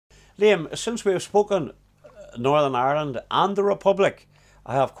Liam, since we have spoken, Northern Ireland and the Republic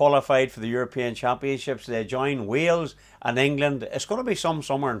have qualified for the European Championships. They join Wales and England. It's going to be some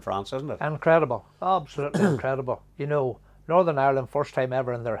summer in France, isn't it? Incredible. Absolutely incredible. You know, Northern Ireland, first time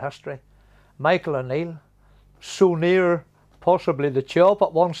ever in their history. Michael O'Neill, so near possibly the chop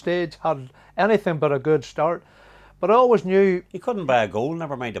at one stage, had anything but a good start. But I always knew he couldn't buy a goal,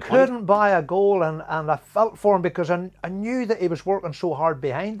 never mind a point. Couldn't buy a goal, and I felt for him because I knew that he was working so hard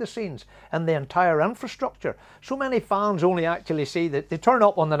behind the scenes and the entire infrastructure. So many fans only actually see that they turn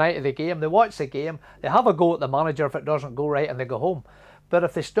up on the night of the game, they watch the game, they have a go at the manager if it doesn't go right, and they go home. But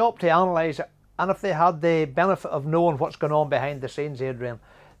if they stop to analyse it, and if they had the benefit of knowing what's going on behind the scenes, Adrian,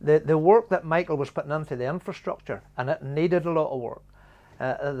 the work that Michael was putting into the infrastructure, and it needed a lot of work.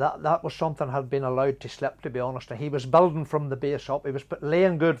 That was something had been allowed to slip, to be honest. He was building from the base up. He was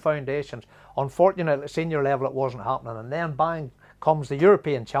laying good foundations. Unfortunately, at senior level, it wasn't happening. And then bang comes the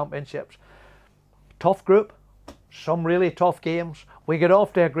European Championships. Tough group, some really tough games. We get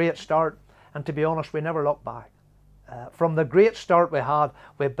off to a great start, and to be honest, we never looked back. From the great start we had,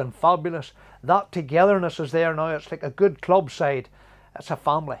 we've been fabulous. That togetherness is there now. It's like a good club side. It's a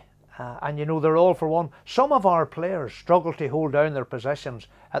family. And you know, they're all for one. Some of our players struggle to hold down their positions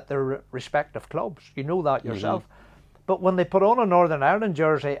at their respective clubs. You know that yourself. But when they put on a Northern Ireland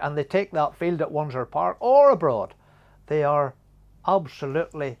jersey and they take that field at Windsor Park or abroad, they are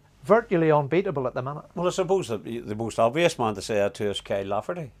absolutely, virtually unbeatable at the minute. Well, I suppose the most obvious man to say that to is Kyle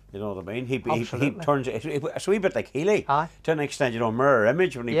Lafferty. You know what I mean? He turns, it's a wee bit like Healy. Aye. To an extent, you know, mirror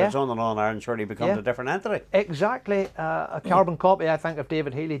image. When he puts on the Northern Ireland shirt, he becomes a different entity. Exactly. A carbon copy, I think, of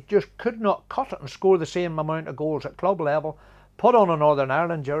David Healy. Just could not cut it and score the same amount of goals at club level. Put on a Northern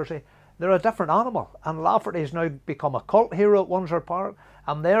Ireland jersey. They're a different animal. And Lafferty has now become a cult hero at Windsor Park.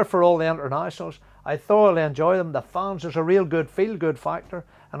 I'm there for all the internationals. I thoroughly enjoy them. The fans, there's a real good feel-good factor.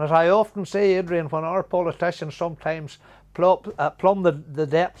 And as I often say, Adrian, when our politicians sometimes plumb the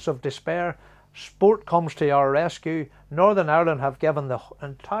depths of despair, sport comes to our rescue. Northern Ireland have given the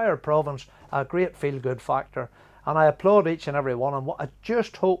entire province a great feel-good factor. And I applaud each and every one. And I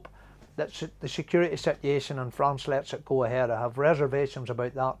just hope that the security situation in France lets it go ahead. I have reservations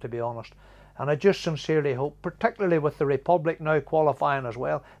about that, to be honest. And I just sincerely hope, particularly with the Republic now qualifying as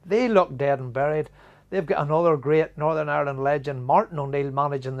well, they look dead and buried. They've got another great Northern Ireland legend, Martin O'Neill,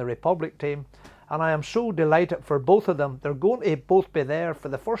 managing the Republic team. And I am so delighted for both of them. They're going to both be there for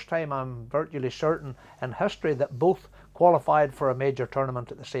the first time, I'm virtually certain, in history that both qualified for a major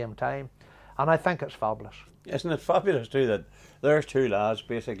tournament at the same time. And I think it's fabulous. Isn't it fabulous too that there's two lads,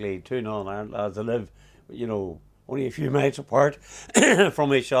 basically two Northern Ireland lads, that live, you know, only a few miles apart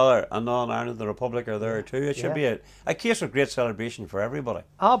from each other, and Northern Ireland and the Republic are there too. It should be a case of great celebration for everybody.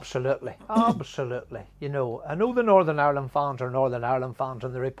 Absolutely, absolutely. You know, I know the Northern Ireland fans are Northern Ireland fans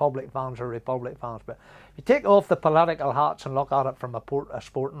and the Republic fans are Republic fans, but if you take off the political hats and look at it from a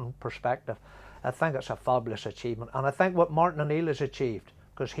sporting perspective, I think it's a fabulous achievement. And I think what Martin O'Neill has achieved,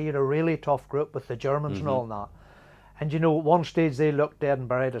 because he had a really tough group with the Germans and all that. And you know, at one stage they looked dead and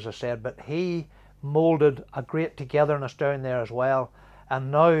buried, as I said, but he moulded a great togetherness down there as well. And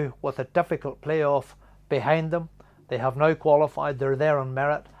now, with a difficult playoff behind them, they have now qualified. They're there on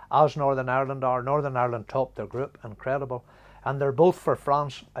merit, as Northern Ireland are. Northern Ireland topped their group, incredible. And they're both for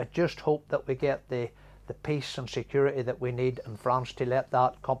France. I just hope that we get the peace and security that we need in France to let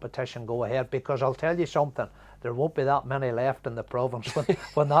that competition go ahead, because I'll tell you something, there won't be that many left in the province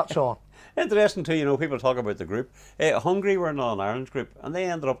when that's on. Interesting too, you know, people talk about the group. Hungary were in Northern Ireland's group and they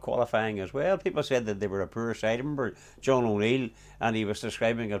ended up qualifying as well. People said that they were a poor side. I remember John O'Neill, and he was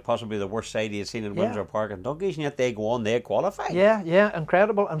describing it possibly the worst side he had seen in Windsor Park and Douglas, and yet they go on, they qualify. Yeah,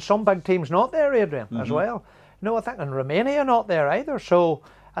 incredible. And some big teams not there, Adrian, as well. No, I think in Romania not there either. So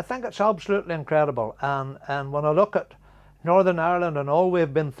I think it's absolutely incredible. And when I look at Northern Ireland and all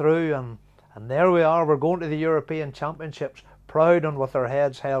we've been through, and there we are, we're going to the European Championships, proud and with our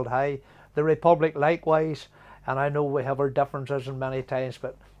heads held high. The Republic likewise, and I know we have our differences in many times,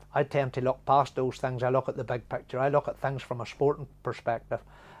 but I tend to look past those things. I look at the big picture. I look at things from a sporting perspective.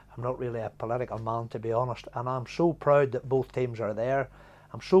 I'm not really a political man, to be honest, and I'm so proud that both teams are there.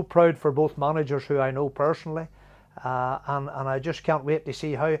 I'm so proud for both managers who I know personally, and I just can't wait to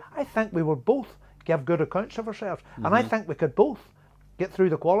see how. I think we will both give good accounts of ourselves, and I think we could both get through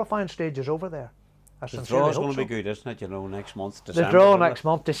the qualifying stages over there. The draw is going to be good, isn't it? You know, next month, December. The draw next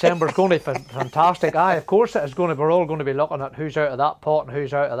month, December, is going to be fantastic. Aye, of course it is going to. We're all going to be looking at who's out of that pot and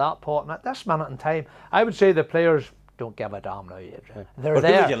who's out of that pot. And at this minute in time, I would say the players don't give a damn now. They're but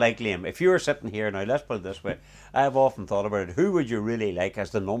there. Who would you like, Liam? If you were sitting here now, let's put it this way. I've often thought about it. Who would you really like as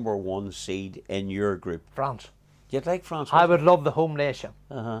the #1 seed in your group? France. You'd like France? I would love the home nation.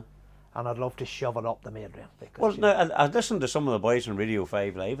 and I'd love to shove it up the Adrian. Well, now, I listened to some of the boys on Radio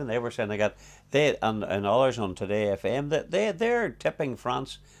 5 Live, and they were saying and others on Today FM that they're tipping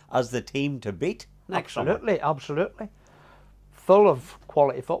France as the team to beat next summer. Absolutely. Full of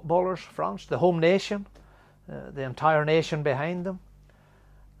quality footballers, France, the home nation, the entire nation behind them.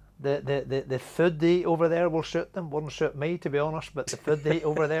 The food they eat over there will suit them. Wouldn't suit me, to be honest, but the food they eat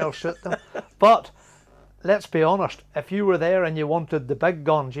over there will suit them. But let's be honest, if you were there and you wanted the big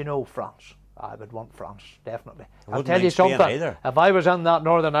guns, France. I would want France, definitely. I'll tell you something. Either. If I was in that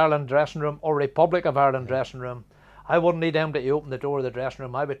Northern Ireland dressing room or Republic of Ireland dressing room, I wouldn't need them to open the door of the dressing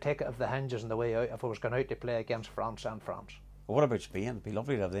room. I would take it off the hinges on the way out if I was going out to play against France and France. What about Spain? It'd be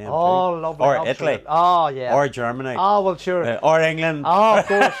lovely to have them too. Lovely. Or absolutely. Italy. Oh, yeah. Or Germany. Oh, well, sure. Or England. Oh, of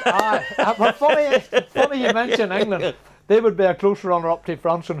course. But funny you mention England. They would be a close runner-up to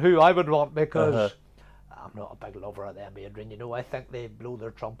France and who I would want, because I'm not a big lover of them, Adrian. I think they blow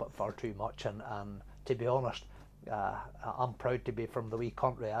their trumpet far too much, and to be honest, I'm proud to be from the wee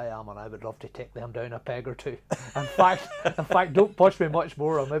country I am, and I would love to take them down a peg or two. In fact, don't push me much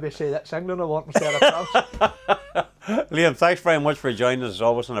more. I'll maybe say that's England I want instead of France. Liam, thanks very much for joining us as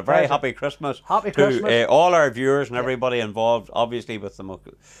always, and a very happy Christmas. Happy Christmas to all our viewers and everybody involved, obviously with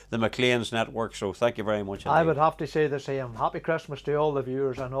the McLean's network. So thank you very much indeed. I would have to say the same. Happy Christmas to all the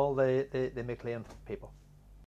viewers and all the McLean people.